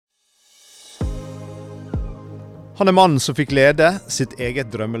Han mannen som fikk lede sitt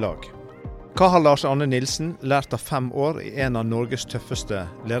eget drømmelag. Hva har Lars Arne Nilsen lært av 5 år i en av Norges tøffeste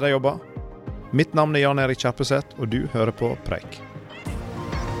lederjobber? Mitt navn Jan Erik Kjerpeseth, og du hører på Preik.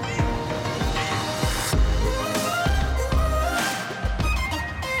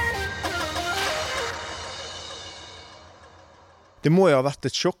 Det må jo ha vært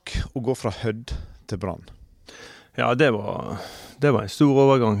et sjokk å gå fra Hødd til Brann. Ja, det var en stor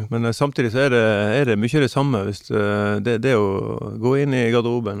overgang, men samtidig så er det mye det samme. Hvis det å gå inn i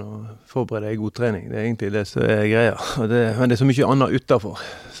garderoben og forberede god trening, det er egentlig det som er greia. Men det er så mye annet utenfor,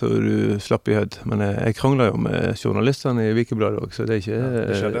 så du slapp i Hødd. Men jeg kranglet jo med journalistene i Vikebladet også, så det er ikke...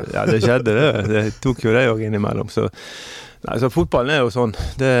 det skjedde. Ja, det skjedde det. Det tok jo det også innimellom. Så fotballen er jo sånn,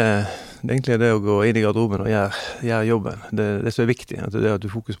 det er egentlig det å gå inn i garderoben og gjøre jobben. Det som er viktig, det er at du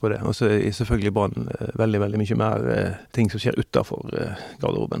fokus på det. Og så er selvfølgelig Brann veldig, veldig mye mer ting som skjer utenfor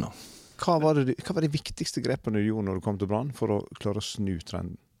garderoben. Hva var de viktigste grepene du gjorde når du kom til Brann for å klare å snu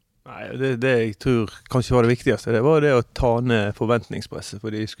trenden? Nei, det jeg tror kanskje var det viktigste, det var det å ta ned forventningspresset,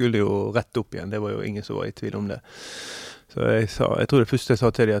 for de skulle jo rette opp igjen. Det var jo ingen som var i tvil om det. Så jeg tror det første jeg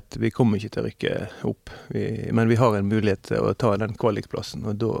sa til dem at vi kommer ikke til å rykke opp, men vi har en mulighet til å ta den kvalikplassen,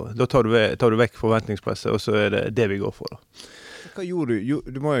 og da tar du vekk forventningspresset, og så er det det vi går for da. Hva gjorde du?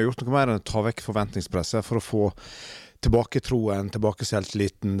 Du må jo ha gjort noe mer enn å ta vekk forventningspresset for å få tilbake troen, tilbake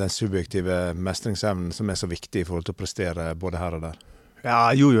selvtilliten, den subjektive mestringsevnen som er så viktig i forhold til å prestere både her og der.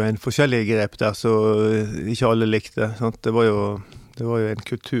 Ja, jeg gjorde jo en forskjellig grep der, så ikke alle likte. Sant? Det var jo en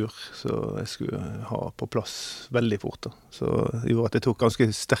kultur som jeg skulle ha på plass veldig fort. Da. Så det gjorde at jeg tok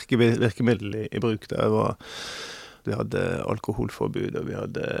ganske sterke virkemidler i bruk. Vi hadde alkoholforbud, og vi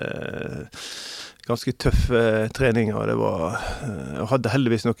hadde ganske tøffe treninger. Jeg hadde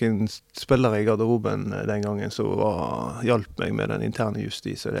heldigvis noen spillere i garderoben den gangen som hjalp meg med den interne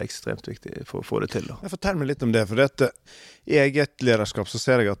justis, og det er ekstremt viktig for å få det til. Da. Fortell meg litt om det, for i eget lederskap så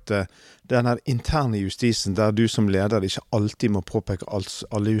ser jeg at den her interne justisen, der du som leder ikke alltid må påpeke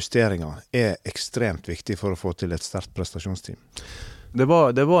alle justeringer, er ekstremt viktig for å få til et sterkt prestasjonsteam. Det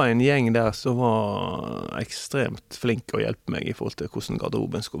var en gjeng der som var ekstremt flink å hjelpe meg i forhold til hvordan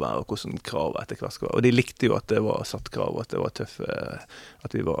garderoben skulle være, og hvordan kravet etter hvert skulle være. Og de likte jo at det var satt krav, at det var tøffe,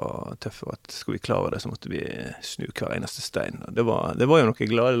 at vi var tøffe, og at skulle vi klare det, så måtte vi snu hver eneste stein. Det var jo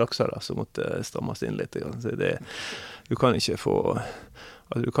noen glade lakser der som måtte strammes inn litt. Så du kan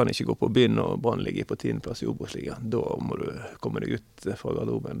ikke gå på byen og Brann ligger på 10. plass i Obos-ligaen. Da må du komme deg ut fra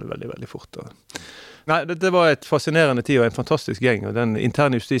garderoben veldig, veldig fort. Nei, det var et fascinerende tid og en fantastisk gjeng, og den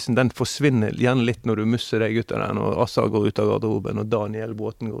interne justisen, den forsvinner gjerne litt når du musser deg ut av den, og Assa går ut av garderoben, og Daniel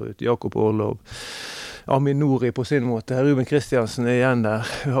Bråten går ut, Jakob Orlov, Amin Nori på sin måte, Ruben Kristiansen er igjen der,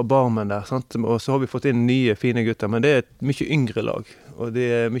 vi har Barmen der, sant? Og så har vi fått inn nye, fine gutter, men det er et mye yngre lag, og de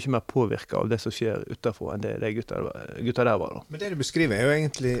er mye mer påvirket av det som skjer utenfor enn det gutta der var. Da. Men det du beskriver er jo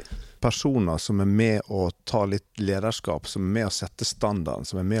egentlig personer som er med å ta litt lederskap, som er med å sette standarden,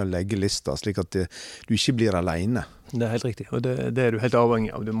 som er med å legge lista, slik at du ikke blir alene. Det er helt riktig, og det er du helt avhengig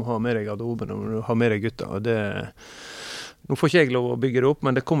av. Du må ha med deg garderoben, og du har med deg gutta, og nå får ikke jeg lov å bygge det opp,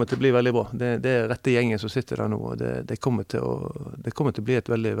 men det kommer til å bli veldig bra. Det er rette gjengen som sitter der nå, og det kommer til å bli et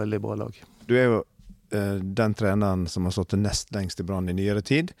veldig, veldig bra lag. Du er jo den treneren som har stått nest lengst i Brann i nyere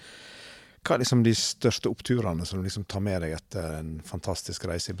tid. Hva er liksom de største oppturene som du liksom tar med deg etter en fantastisk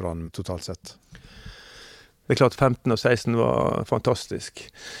reise i Brann totalt sett? Det er klart 15 og 16 var fantastisk.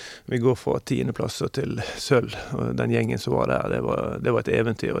 Vi går fra 10. plass til sølv, og den gjengen som var der, det var et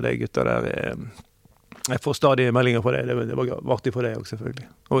eventyr, og de gutta der jeg får stadig meldinger på det var artig for det også selvfølgelig.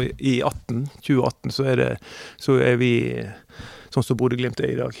 Og i 2018 så er vi sånn som Bodø Glimt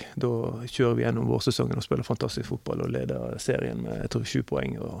er i dag. Da kjører vi gjennom vårsesongen og spiller fantastisk fotball og leder serien med, jeg tror, 7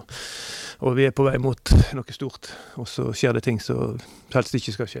 poeng. Og vi er på vei mot noe stort, og så skjer det ting som helst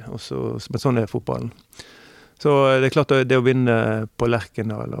ikke skal skje. Men sånn er fotballen. Så det er klart det å vinne på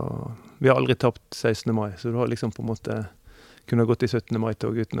Lerkendal, og vi har aldri tapt 16. mai, så du har liksom på en måte kunne gått i 17.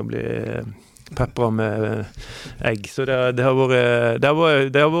 mai-tog uten å bli peppra med egg. Så det har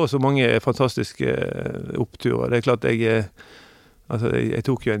vært så mange fantastiske oppturer. Det er klart jeg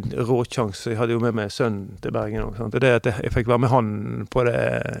tok jo en råchans, jeg hadde jo med meg sønnen til Bergen også, og det at jeg fikk være med han på det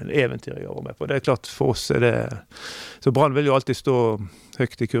eventyret jeg var med på. Det er klart for oss er det, så Brann vil jo alltid stå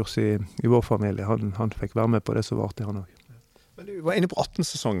høyt i kurs i vår familie. Han fikk være med på det som var artig han også. Men du var inne på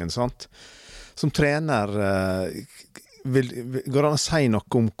 18-sesongen, sant? Som trener, går det an å si noe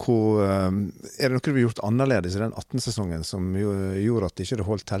om er det noe du har gjort annerledes i den 18-sesongen som gjorde at ikke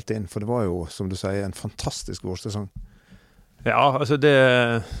det holdt helt inn? For det var jo, som du sier, en fantastisk vårsesong. Ja, altså det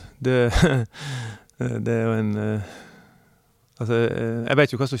er jo en Altså, jeg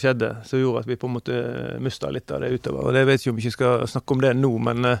vet jo hva som skjedde, som gjorde at vi på en måte mistet litt av det utover. Og jeg vet ikke om vi ikke skal snakke om det nå,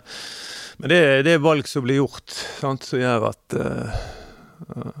 men det valg som blir gjort, sant, som gjør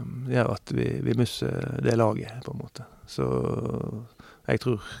at vi mister det laget, på en måte. Så jeg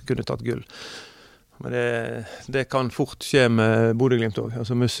tror kunne tatt gull. Men det kan fort skje med Bodø/Glimt også.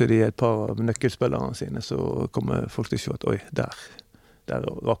 Altså mister de et par av nøkkelspillerne sine, så kommer folk til å se at oi, der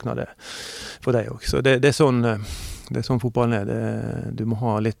rakner det for deg også. Så det er sånn... Det er sånn fotballen du må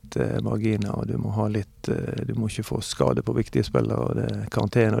ha litt marginer, og du må ikke få skade på viktige spillere, og det er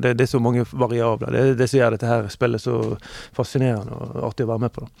karantene, og det er så mange variabler. Det som gjør dette her spillet så fascinerende og artig å være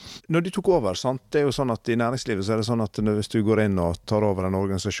med på. Når du tok over, sant? Det er jo sånn at i næringslivet så er det sånn at hvis du går inn og tar over en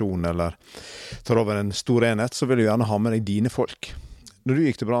organisasjon, eller tar over en stor enhet, så vil du gjerne ha med deg dine folk. Når du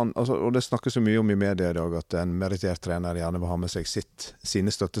gikk til Brann, og det snakkes jo mye om i media i dag, at en merittert trener gjerne vil ha med seg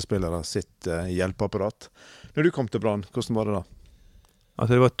sine støttespillere, sitt hjelpeapparat. Når du kom til Brann, hvordan var det da?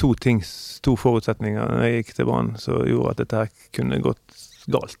 Altså det var to forutsetninger når jeg gikk til Brann som gjorde at dette her kunne gått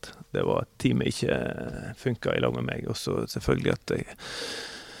galt. Det var at teamet ikke funket i lag med meg, og så selvfølgelig at jeg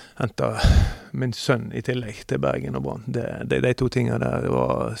hentet min sønn i tillegg til Bergen og Brann. De to tingene der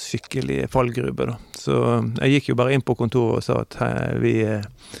var skikkelig fallgrube da. Så jeg gikk jo bare inn på kontoret og sa at jeg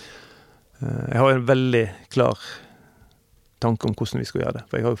har en veldig klar tanke om hvordan vi skulle gjøre det.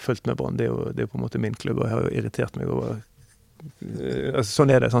 For jeg har jo følt med Brann, det er jo på en måte min klubb, og jeg har jo irritert meg over...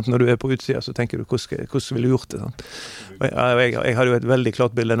 sånn er det, sant? Når du er på utsida, så tenker du, hvordan ville du gjort det? Sant? Og jeg hadde jo et veldig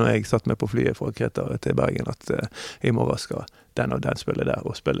klart bilde når jeg satt med på flyet fra Kreta til Bergen, at i morgen skal den og den spille der,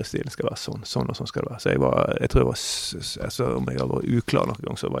 og spillestilen skal være sånn og sånn skal det være. Så jeg tror jeg var, altså, om jeg har vært uklar nok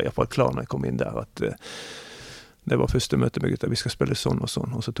gang, så var jeg i hvert fall klar når jeg kom inn der, at det var første møte med gutta, vi skal spille sånn,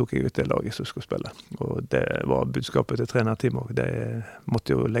 og så tok jeg ut det laget som skulle spille. Og det var budskapet til trenerteamet, og det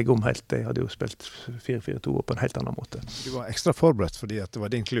måtte jo legge om helt. De hadde jo spilt 4-4-2 på en helt annen måte. Du var ekstra forberedt fordi at det var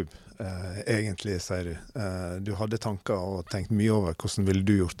din klubb, egentlig, sier du. Du hadde tanker og tenkt mye over hvordan ville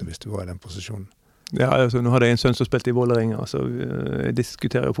du gjort det hvis du var i den posisjonen? Ja, altså, nå hadde jeg en sønn som spilte i Vålerenga, så jeg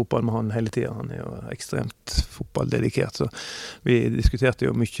diskuterer jo fotball med han hele tiden. Han er jo ekstremt fotballdedikert, så vi diskuterte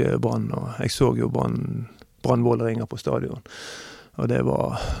jo mye Brann, og jeg så jo Brann Vålerenga på stadion. Og det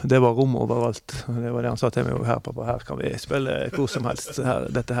var rom overalt. Og det var det han sa til meg, her pappa, her kan vi spille hvor som helst.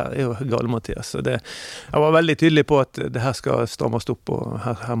 Dette her er jo gale-Mathias. Så jeg var veldig tydelig på at det her skal strammes opp, og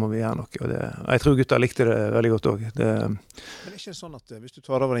her må vi gjøre noe. Og jeg tror gutta likte det veldig godt også. Men det er ikke sånn at hvis du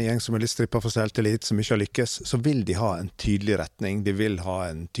tar over en gjeng som er litt strippet for selvtillit, som ikke har lykkes, så vil de ha en tydelig retning. De vil ha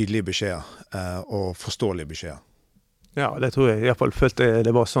en tydelig beskjed og forståelig beskjed. Ja, det tror jeg. I hvert fall følte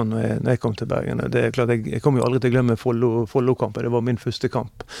det var sånn når jeg kom til Bergen. Det er klart, jeg kom jo aldri til å glemme Follo-kampen. Det var min første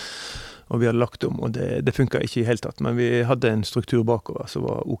kamp. Og vi hadde lagt om, og det funket ikke i hele tatt. Men vi hadde en struktur bakover som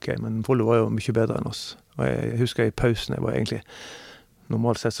var ok, men Follo var jo mye bedre enn oss. Og jeg husker i pausen, jeg var egentlig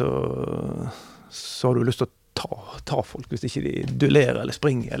normalt sett så har du lyst til å ta folk hvis ikke de duellerer eller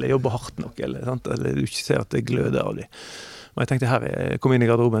springer eller jobber hardt nok, eller du ikke ser at det gløder av dem. Men jeg tenkte jeg kom inn i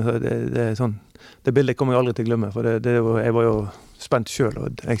garderoben, så det er sånn, det bildet kommer jeg aldri til å glemme, for jeg var jo spent selv,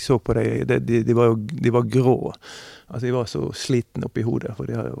 og jeg så på de var grå. Altså, de var så sliten opp i hodet,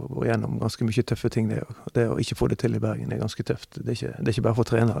 for de har jo vært gjennom ganske mye tøffe ting. Det å ikke få det til i Bergen er ganske tøft. Det er ikke bare for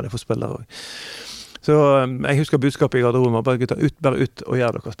trenere, det er for spillere også. Så jeg husker budskapet i garderoben, bare ut og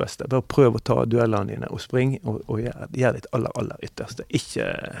gjør deres beste. Bare prøv å ta duellene dine og spring, og gjør ditt aller ytterste.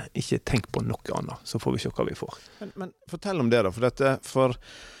 Ikke tenk på noe annet, så får vi se hva vi får. Men fortell om det da, for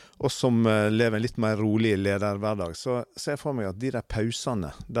oss som lever en litt mer rolig lederhverdag, så ser jeg for meg at de der pausene,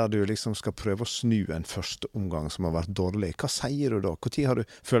 der du liksom skal prøve å snu en første omgang som har vært dårlig, hva sier du da?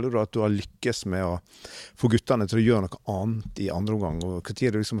 Føler du at du har lykkes med å få guttene til å gjøre noe annet i andre omgang? Og hva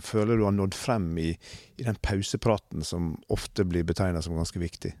tid liksom føler du har nådd frem i den pausepraten som ofte blir betegnet som ganske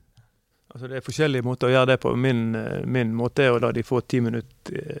viktig? Altså, det er forskjellige måter å gjøre det på. Min måte er å la de få 10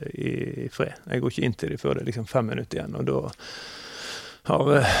 minutter i fred. Jeg går ikke inn til de før det er liksom 5 minutter igjen, og da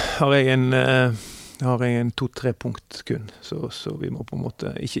har jeg en 2-3 punkt kun, så vi må på en måte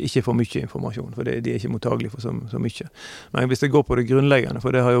ikke få mye informasjon, for de er ikke mottagelige for så mye. Men hvis det går på det grunnleggende,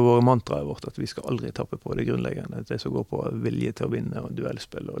 for det har jo vært mantraet vårt, at vi skal aldri tappe på det grunnleggende, det som går på vilje til å vinne, og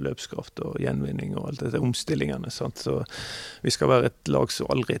duellspill, og løpskraft, og gjenvinning, og alt dette omstillingene, sant? Så vi skal være et lag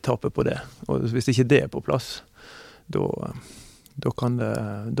som aldri taper på det. Og hvis ikke det er på plass, da kan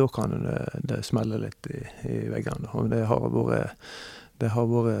det smelle litt i veggene, og det har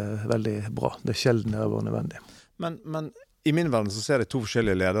vært veldig bra. Det er sjelden det har vært nødvendig. Men i min verden så ser jeg 2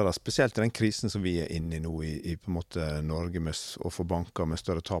 forskjellige ledere, spesielt i den krisen som vi er inne i nå i på en måte Norge, med å få banker med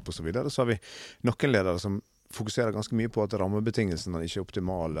større tap og så videre. Så har vi noen ledere som fokuserer ganske mye på at rammebetingelsene ikke er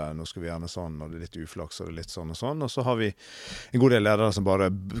optimale. Nå skal vi gjerne sånn, og det er litt uflaks, og det er litt sånn og sånn. Og så har vi en god del ledere som bare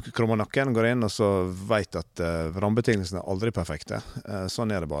krummer nakken, går inn, og så vet at rammebetingelsene er aldri perfekte.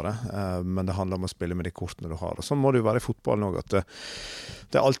 Sånn er det bare. Men det handler om å spille med de kortene du har. Og sånn må det jo være i fotballen også, at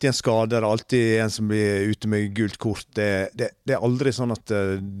det er alltid en skade, det er alltid en som blir ute med gult kort. Det er aldri sånn at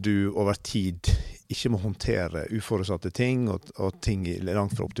du over tid ikke må håndtere uforutsatte ting, og ting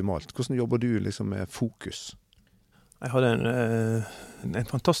langt fra optimalt. Hvordan jobber du liksom med fokus? Jeg hadde en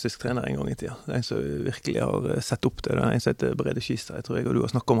fantastisk trener en gang i tida. En som virkelig har sett opp det. Det er en som heter Brede Skistad, jeg tror og du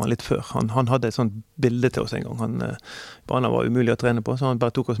har snakket om han litt før. Han hadde et sånt bilde til oss en gang. Banen var umulig å trene på, så han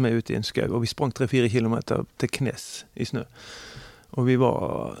bare tok oss med ut i en skau, og vi sprang 3-4 kilometer til knes i snø. Og vi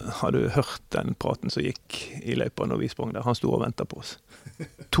hadde hørt den praten som gikk i løypa når vi sprang der. Han stod og ventet på oss.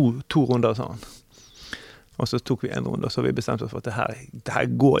 To runder, sa han. Og så tok vi en runde, og så vi bestemte oss for at det her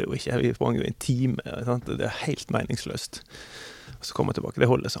går jo ikke. Vi sprang jo en time, sant? Det er helt meningsløst. Og så kom han tilbake,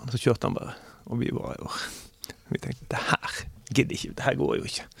 det holder, sa han. Så kjørte han bare. Og vi tenkte, det her gidder ikke, det her går jo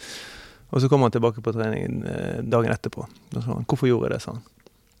ikke. Og så kom han tilbake på treningen dagen etterpå. Og så sa han, hvorfor gjorde jeg det, sa han.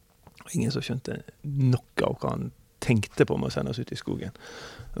 Og ingen som skjønte noe av hva han tenkte på med å sende oss ut i skogen.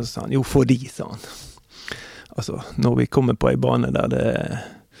 Og så sa han, jo, fordi, sa han. Altså, når vi kommer på en bane der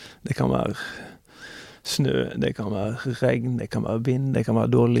det kan være snø, det kan være regn, det kan være vind, det kan være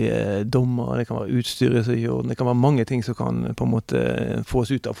dårlige dommer, det kan være utstyret som gjør det kan være mange ting som kan på en måte få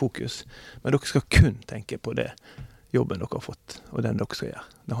oss ut av fokus. Men dere skal kun tenke på det jobben dere har fått, og den dere skal gjøre.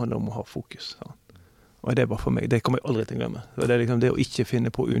 Det handler om å ha fokus. Sånn. Og det var for meg, det kommer jeg aldri til å glemme. Så det er liksom det å ikke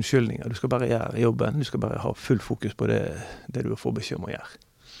finne på unnskyldninger. Du skal bare gjøre jobben, du skal bare ha full fokus på det du får beskjed om å gjøre.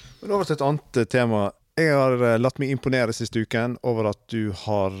 Men over til et annet tema. Jeg har latt meg imponere siste uken over at du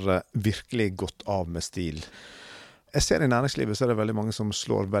har virkelig gått av med stil. Jeg ser i næringslivet så er det veldig mange som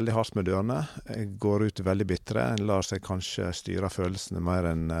slår veldig hardt med dørene, går ut veldig bittre, lar seg kanskje styre følelsene mer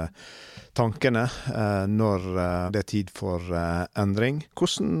enn tankene når det er tid for endring.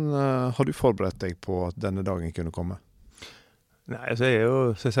 Hvordan har du forberedt deg på at denne dagen kunne komme? Nei, altså jeg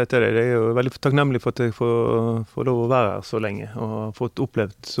er jo veldig takknemlig for at jeg får lov å være her så lenge, og har fått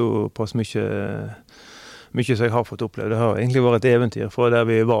opplevd såpass mye som jeg har fått opplevd. Det har egentlig vært et eventyr fra der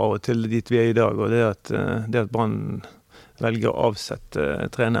vi var og til dit vi er i dag, og det at Brann velger å avsette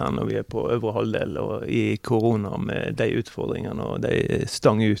treneren når vi er på øvre halvdel og i korona med de utfordringene og de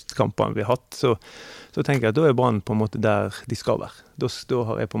stang ut kampene vi har hatt, så tenker jeg at da er Brann på en måte der de skal være. Da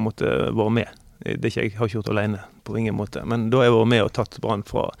har jeg på en måte vært med. Jeg har ikke gjort alene, på ingen måte. Men da har jeg vært med og tatt Brann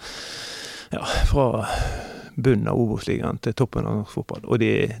fra bunnen av Obos-ligaen til toppen av norsk fotball. Og de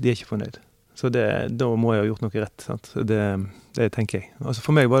er ikke fornøyd. Så da må jeg ha gjort noe rett. Sant? Det tenker jeg. Altså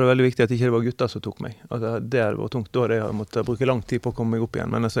for meg var det veldig viktig at ikke det var gutter som tok meg. Altså det hadde vært tungt. Da hadde jeg måttet bruke lang tid på å komme meg opp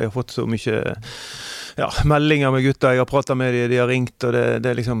igjen. Men altså, jeg har fått så mye meldinger med gutter. Jeg har pratet med dem, de har ringt. Og det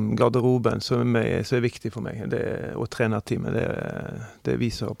er liksom garderoben som er viktig for meg. Og trenerteamet, det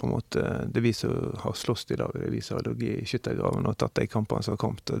viser på en måte, det viser å ha slåss i dag. Det viser å ligge i skyttergraven og tatt de kampene som har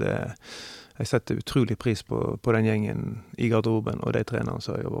kommet. Og jeg setter utrolig pris på den gjengen i garderoben og de trenerne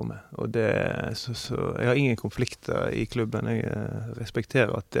som jeg har vært med. Og så jeg har ingen konflikter i klubben. Jeg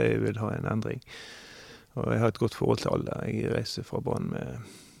respekterer at jeg vil ha en endring. Og jeg har et godt forhold til alle. Jeg reiser fra Brann med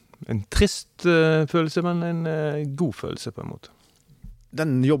en trist følelse, men en god følelse på en måte.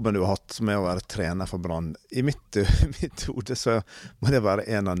 Den jobben du har hatt med å være trener for Brann, i mitt hode så må det være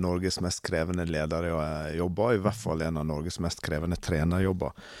en av Norges mest krevende ledere å jobbe, i hvert fall en av Norges mest krevende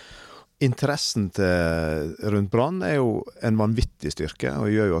trenerjobber. Interessen rundt Brann er jo en vanvittig styrke, og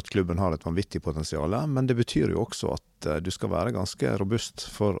gjør jo at klubben har et vanvittig potensial, men det betyr jo også at du skal være ganske robust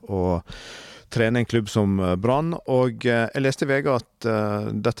for å trene en klubb som Brann, og jeg leste i VG at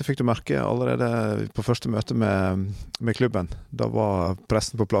dette fikk du merke allerede på første møte med klubben. Da var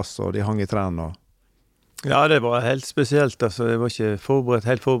pressen på plass, og de hang i trærne. Ja, det var helt spesielt. Altså, jeg var ikke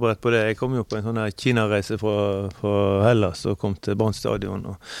helt forberedt på det. Jeg kom jo på en sånn Kina-reise fra Hellas og kom til Brann stadion,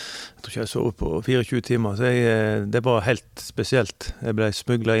 og jeg tror ikke jeg sov på 24 timer, så det var helt spesielt. Jeg ble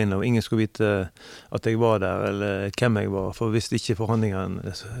smuglet inn, og ingen skulle vite at jeg var der, eller hvem jeg var, for hvis ikke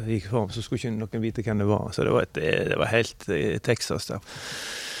forhandlingene gikk fram, så skulle ikke noen vite hvem det var. Så det var helt Texas der.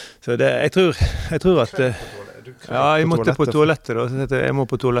 Så jeg tror at jeg måtte på toalettet da, så jeg må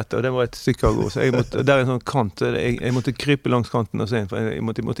på toalettet, og det var et stykke av gå, så der er en sånn kant, jeg måtte krype langs kanten og se inn, for jeg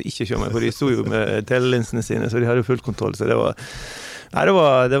måtte ikke kjøre meg, for de stod jo med telelinsene sine, så de hadde full kontroll, så det var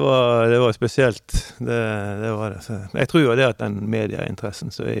spesielt, det var det. Så jeg tror jo det at den medieinteressen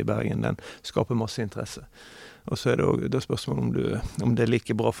som er i Bergen, den skaper masse interesse. Og så er det også da spørsmålet om det er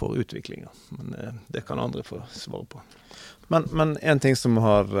like bra for utviklingen, men det kan andre få svare på. Men en ting som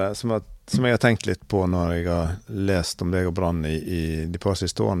har som jeg har tenkt litt på når jeg har lest om deg og Brann i de par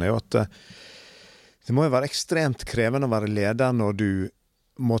siste årene, er jo at det må jo være ekstremt krevende å være leder når du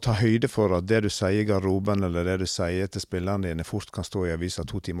må ta høyde for at det du sier i garderoben, eller det du sier til spillerne dine, fort kan stå i avisa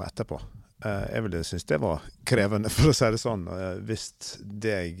 2 timer etterpå. Jeg ville synes det var krevende, for å si det sånn. Hvis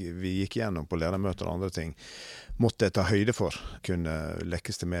det vi gikk gjennom på ledermøter og andre ting, måtte jeg ta høyde for, kunne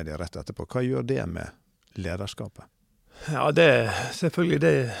lekkes til media rett etterpå. Hva gjør det med lederskapet? Ja, selvfølgelig,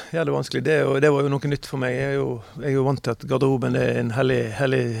 det gjør det vanskelig. Det var jo noe nytt for meg. Jeg er jo vant til at garderoben er en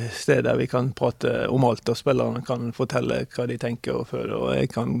hellig sted der vi kan prate om alt, og spillerne kan fortelle hva de tenker og føler, og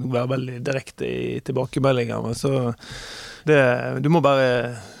jeg kan være veldig direkte i tilbakemeldinger. Så du må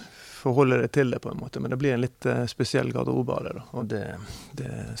bare forholde deg til det på en måte, men det blir en litt spesiell garderobe av det da, og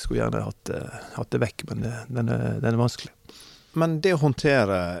det skulle jeg gjerne hatt det vekk, men den er vanskelig. Men det å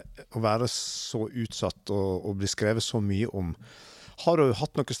håndtere å være så utsatt og bli skrevet så mye om, har du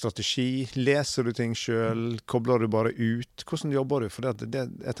hatt noen strategi? Leser du ting selv? Kobler du bare ut? Hvordan jobber du? For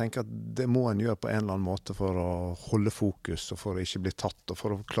jeg tenker at det må en gjøre på en eller annen måte for å holde fokus, og for å ikke bli tatt, og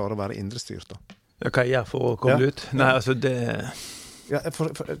for å klare å være indrestyrt da. Ja, hva jeg gjør for å koble ut? Nei, altså det... Ja,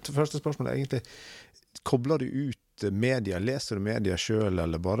 første spørsmål er egentlig, kobler du ut media? Leser du media selv,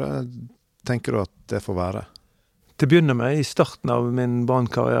 eller bare tenker du at det får være? Til å begynne med, i starten av min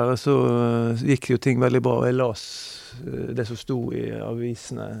Brann-karriere, så gikk jo ting veldig bra. Jeg las det som sto i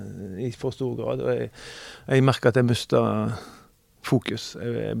avisene i for stor grad, og jeg merket at jeg mistet fokus.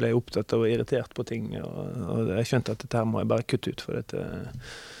 Jeg ble opptatt og irritert på ting, og jeg skjønte at dette her må jeg bare kutte ut, for dette...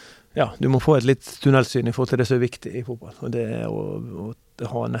 Ja, du må få et litt tunnelsyn i forhold til det som er viktig i fotball, og det er å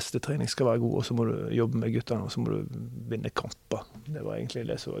ha neste trening skal være god, og så må du jobbe med guttene, og så må du vinne kamper. Det var egentlig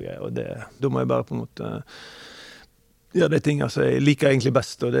det som var greia, og da må jeg bare på en måte... Ja, det er ting altså, jeg liker egentlig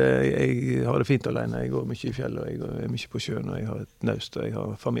best, og jeg har det fint alene. Jeg går mye i fjell, og jeg er mye på sjøen, og jeg har et naust, og jeg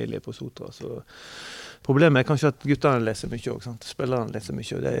har familie på Sotra. Så problemet er kanskje at guttene leser mye også, sant? Spillerne leser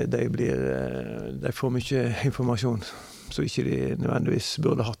mye, og de får mye informasjon som ikke de nødvendigvis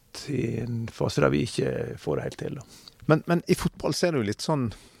burde hatt i en fase der vi ikke får det helt til. Da. Men i fotball ser du litt sånn,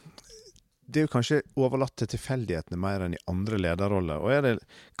 det er jo kanskje overlatt til tilfeldighetene mer enn i andre lederroller. Og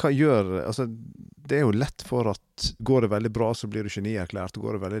hva gjør, altså, det er jo lett for at går det veldig bra, så blir du genierklært, og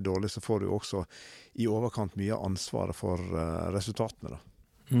går det veldig dårlig, så får du også i overkant mye ansvaret for resultatene. Da.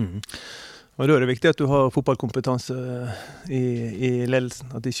 Og da er det viktig at du har fotballkompetanse i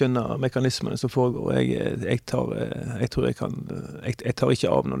ledelsen, at de skjønner mekanismene som foregår. Jeg tror jeg tar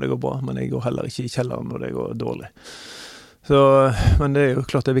ikke av når det går bra, men jeg går heller ikke i kjelleren når det går dårlig. Men det er jo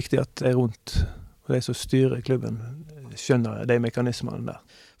klart det er viktig at jeg rundt, og de som styrer klubben, skjønner de mekanismene der.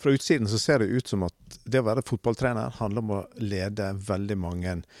 Fra utsiden så ser det ut som at det å være fotballtrener handler om å lede veldig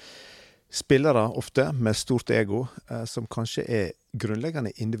mange spillere, ofte med stort ego, som kanskje er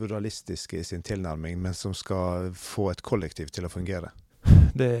grunnleggende individualistiske i sin tilnærming, men som skal få et kollektiv til å fungere.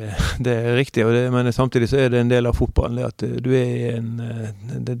 Det er riktig, men samtidig så er det en del av fotballen, det at du er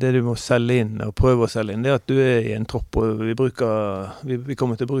det du må selge inn og prøve å selge inn, det at du er i en tropp, og vi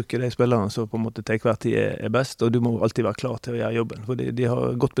kommer til å bruke de spillerne som på en måte til hver tid er best, og du må alltid være klar til å gjøre jobben, for de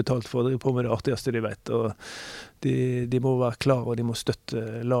har godt betalt for å drive på med det artigste de vet, og de må være klar, og de må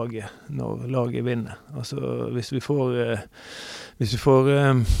støtte laget når laget vinner. Altså, hvis vi får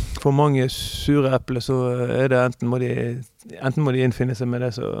for mange sure epler, så er det enten må de innfinne seg med det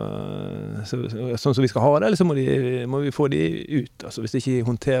sånn som vi skal ha det, eller så må vi få de ut, altså hvis de ikke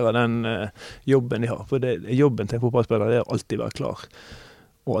håndterer den jobben de har. For jobben til en fotballspiller er å alltid være klar,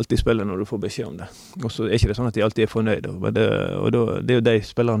 og alltid spille når du får beskjed om det. Og så er ikke det sånn at de alltid er fornøyde, og det er jo de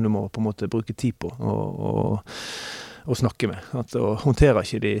spillerne du må på en måte bruke tid på og snakke med. Og håndterer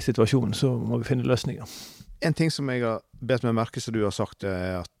ikke de situasjonen, så må vi finne løsninger. En ting som jeg har bedt meg merke, som du har sagt,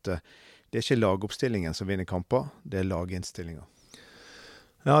 er at det er ikke lagoppstillingen som vinner kamper, det er laginnstillingen.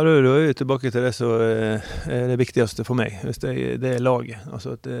 Ja, da er vi tilbake til det som er det viktigste for meg, hvis det er laget.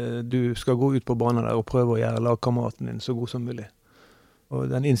 Altså at du skal gå ut på banen der og prøve å gjøre lagkameraten din så god som mulig. Og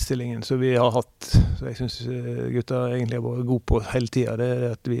den innstillingen som vi har hatt, så jeg synes gutter egentlig har vært gode på hele tiden, det er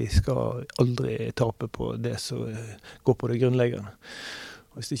at vi skal aldri tape på det som går på det grunnleggende.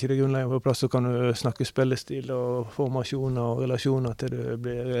 Og hvis ikke det grunnleggende på plass, så kan du snakke spillestil og formasjoner og relasjoner til du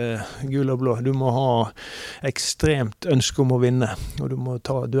blir gul og blå. Du må ha ekstremt ønske om å vinne, og du må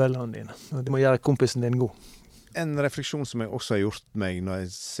ta duellene dine. Og du må gjøre kompisen din god. En refleksjon som jeg også har gjort meg når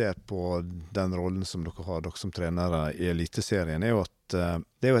jeg ser på den rollen som dere har, dere som trenere i Eliteserien, er jo at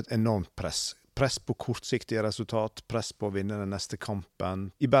det er jo et enormt press. Press på kortsiktige resultat, press på å vinne den neste kampen.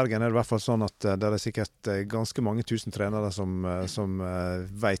 I Bergen er det i hvert fall sånn at det er sikkert ganske mange tusen trenere som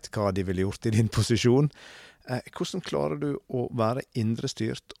vet hva de ville gjort i din posisjon. Hvordan klarer du å være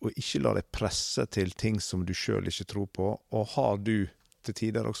indrestyrt og ikke la deg presse til ting som du selv ikke tror på? Og har du til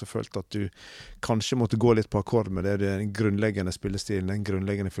tider også følt at du kanskje måtte gå litt på akkord med det, den grunnleggende spillestilen, den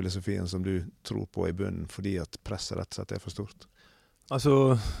grunnleggende filosofien som du tror på i bunnen, fordi at presset rett og slett er for stort?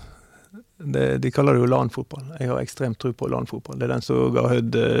 Altså, de kaller det jo LAN-fotball. Jeg har ekstremt tro på LAN-fotball. Det er den som ga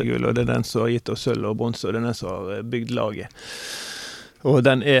Hødd gull, og det er den som har gitt oss sølv og bronse, og det er den som har bygd laget. Og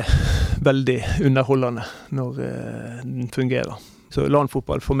den er veldig underholdende når den fungerer. Så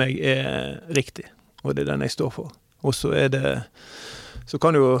LAN-fotball for meg er riktig, og det er den jeg står for. Og så er det så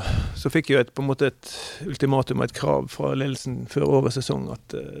fikk jeg på en måte et ultimatum og et krav fra ledelsen før årets sesong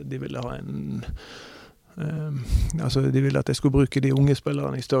at de ville ha de ville at jeg skulle bruke de unge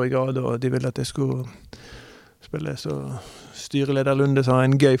spillerne i større grad, og de ville at jeg skulle spille så styreleder Lunde sa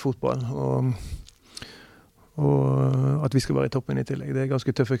en gøy fotball, og at vi skal være i toppen i tillegg. Det er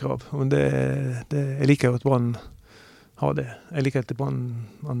ganske tøffe krav, og jeg liker jo at Brann har det. Jeg liker at man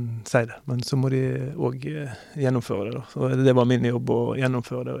sier det, men så må de også gjennomføre det da. Så det var min jobb å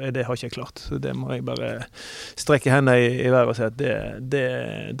gjennomføre det, og det har ikke jeg klart. Så det må jeg bare strekke hendene i været og si at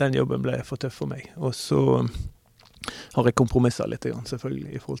den jobben ble for tøff for meg. Og så har jeg kompromisset litt, selvfølgelig,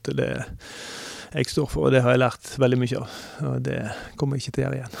 i forhold til det jeg står for, og det har jeg lært veldig mye av. Og det kommer jeg ikke til å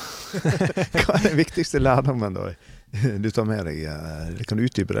gjøre igjen. Hva er den viktigste lærdommen da? Du tar med deg, kan du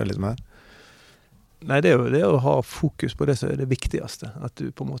utdype det litt mer? Nei, det er jo det å ha fokus på det som er det viktigste. At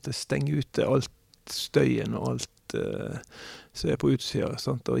du på en måte stenger ute alt støyen og alt som er på utsida,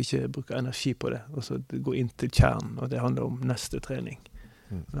 sant? Og ikke bruker energi på det. Og så gå inn til kjernen, og det handler om neste trening.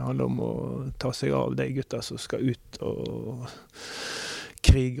 Det handler om å ta seg av de gutter som skal ut og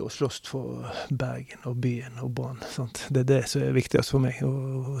krige og slåss for Bergen og byen og Brann. Sant? Det er det som er viktigst for meg.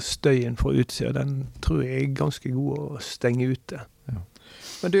 Og støyen fra utsida, den tror jeg er ganske god å stenge ute. Ja.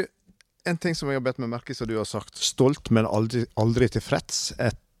 Men du, en ting som jeg har bedt meg merke, som du har sagt, stolt, men aldri tilfreds,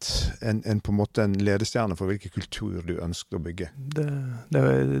 en på en måte en ledestjerne for hvilken kultur du ønsket å bygge.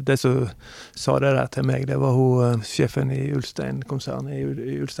 Det som sa det der til meg, det var hun, sjefen i Ulstein-konsernet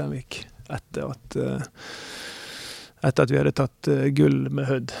i Ulsteinvik, etter at vi hadde tatt gull med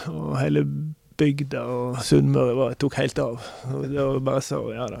Hødd, og hele bygda og Sunnmøre tok helt av. Og det var bare så,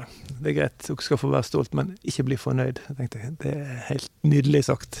 ja da, det er greit, dere skal få være stolt, men ikke bli fornøyd, tenkte jeg. Det er helt nydelig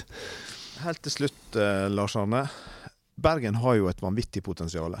sagt. Helt til slutt, Lars Arne. Bergen har jo et vanvittig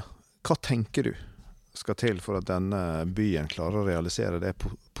potensial. Hva tenker du skal til for at denne byen klarer å realisere det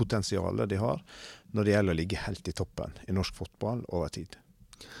potensialet de har, når det gjelder å ligge helt i toppen i norsk fotball over tid?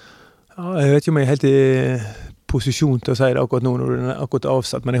 Ja, jeg vet ikke om jeg er helt i posisjon til å si det akkurat nå når den er akkurat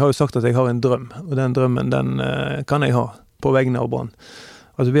avsatt, men jeg har jo sagt at jeg har en drøm, og den drømmen den kan jeg ha på vegne av Brann.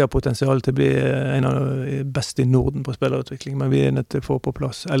 Altså, vi har potensial til å bli en av de beste i Norden på spillerutvikling, men vi er nødt til å få på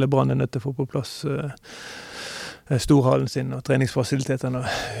plass, eller Brann er nødt til å få på plass storhallen sin og treningsfasilitetene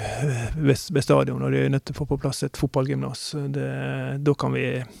ved stadion, og de er nødt til å få på plass et fotballgymnas.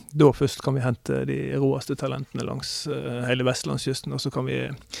 Da først kan vi hente de råeste talentene langs hele Vestlandskysten, og så kan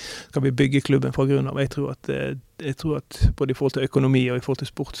vi bygge klubben fra grunnen av. Jeg tror at både i forhold til økonomi og i forhold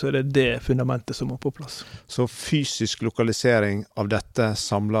til sport, så er det fundamentet som må på plass. Så fysisk lokalisering av dette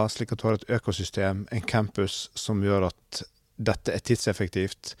samlet, slik at du har et økosystem, en campus som gjør at dette er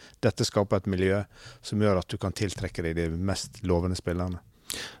tidseffektivt, dette skaper et miljø som gjør at du kan tiltrekke deg de mest lovende spillerne.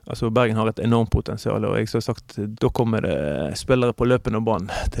 Altså Bergen har et enormt potensial, og jeg har sagt, da kommer det spillere på løpende bånd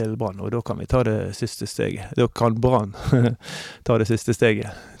til Brann, og da kan vi ta det siste steget. Da kan Brann ta det siste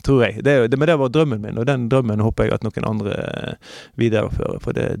steget, tror jeg. Men det var drømmen min, og den drømmen håper jeg at noen andre viderefører,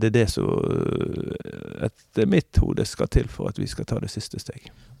 for det er det som etter mitt hode skal til for at vi skal ta det siste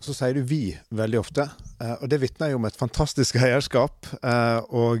steget. Så sier du vi veldig ofte, og det vitner jo om et fantastisk eierskap,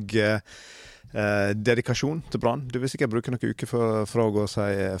 og dedikasjon til Brann. Du vil sikkert bruke noen uker fra å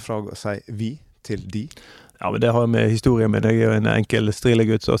si vi til de. Ja, men det har med historien min. Jeg er jo en enkel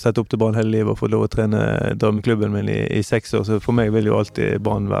strilegutt som har sett opp til Brann hele livet og fått lov å trene drømmeklubben min i 6 år, så for meg vil jo alltid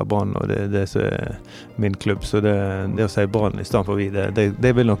Brann være Brann, og det er det som er min klubb. Så det å si Brann i stedet for vi,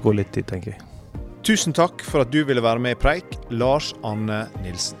 det vil nok gå litt tid, tenker jeg. Tusen takk for at du ville være med i Preik, Lars Arne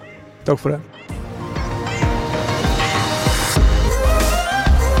Nilsen. Takk for det.